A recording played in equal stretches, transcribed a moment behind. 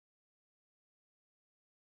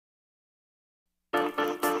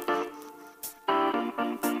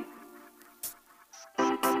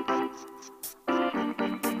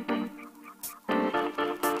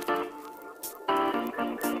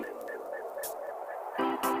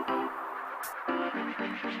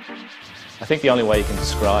I think the only way you can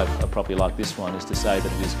describe a property like this one is to say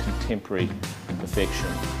that it is contemporary perfection.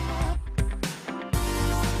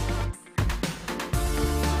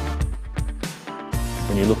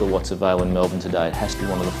 When you look at what's available in Melbourne today, it has to be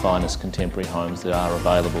one of the finest contemporary homes that are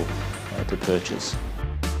available to purchase.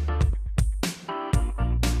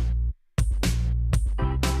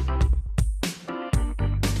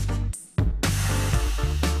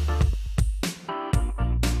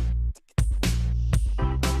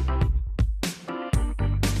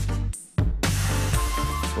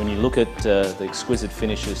 When you look at the exquisite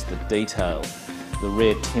finishes, the detail, the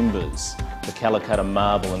rare timbers, the Calicut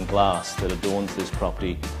marble and glass that adorns this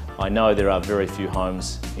property, I know there are very few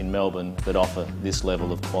homes in Melbourne that offer this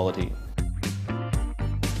level of quality.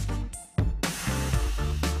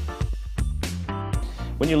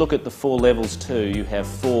 When you look at the 4 levels too, you have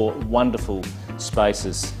 4 wonderful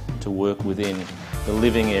spaces to work within. The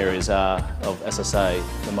living areas are, as I say,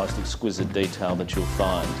 the most exquisite detail that you'll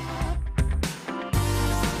find.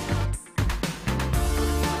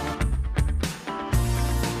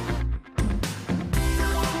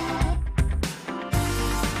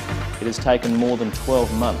 It has taken more than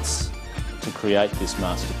 12 months to create this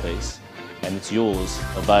masterpiece, and it's yours,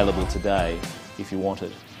 available today, if you want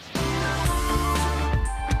it.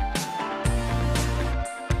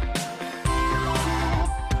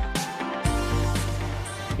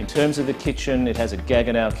 In terms of the kitchen, it has a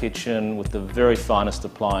Gaggenau kitchen with the very finest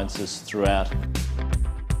appliances throughout.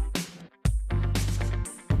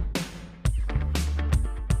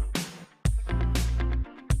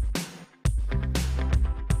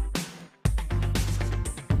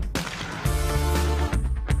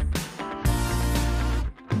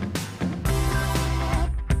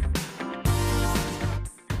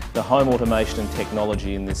 The home automation and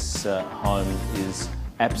technology in this home is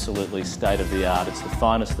absolutely state-of-the-art. It's the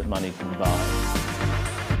finest that money can buy.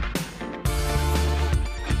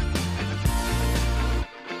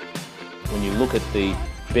 When you look at the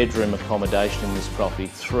bedroom accommodation in this property,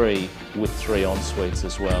 3 with 3 en-suites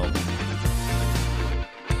as well.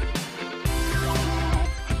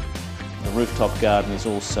 The rooftop garden is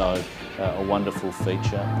also a wonderful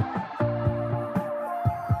feature.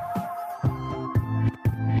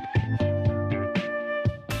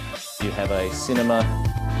 You have a cinema,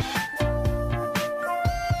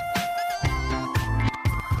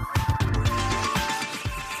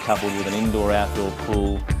 coupled with an indoor-outdoor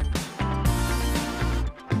pool.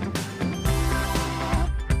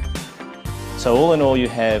 So all in all, you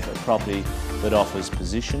have a property that offers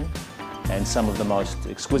position and some of the most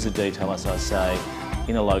exquisite detail, as I say,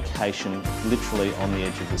 in a location literally on the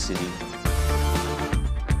edge of the city.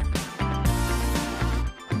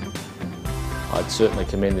 I'd certainly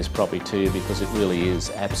commend this property to you because it really is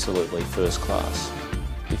absolutely first class.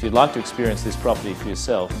 If you'd like to experience this property for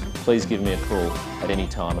yourself, please give me a call at any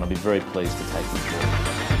time and I'll be very pleased to take you through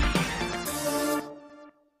it.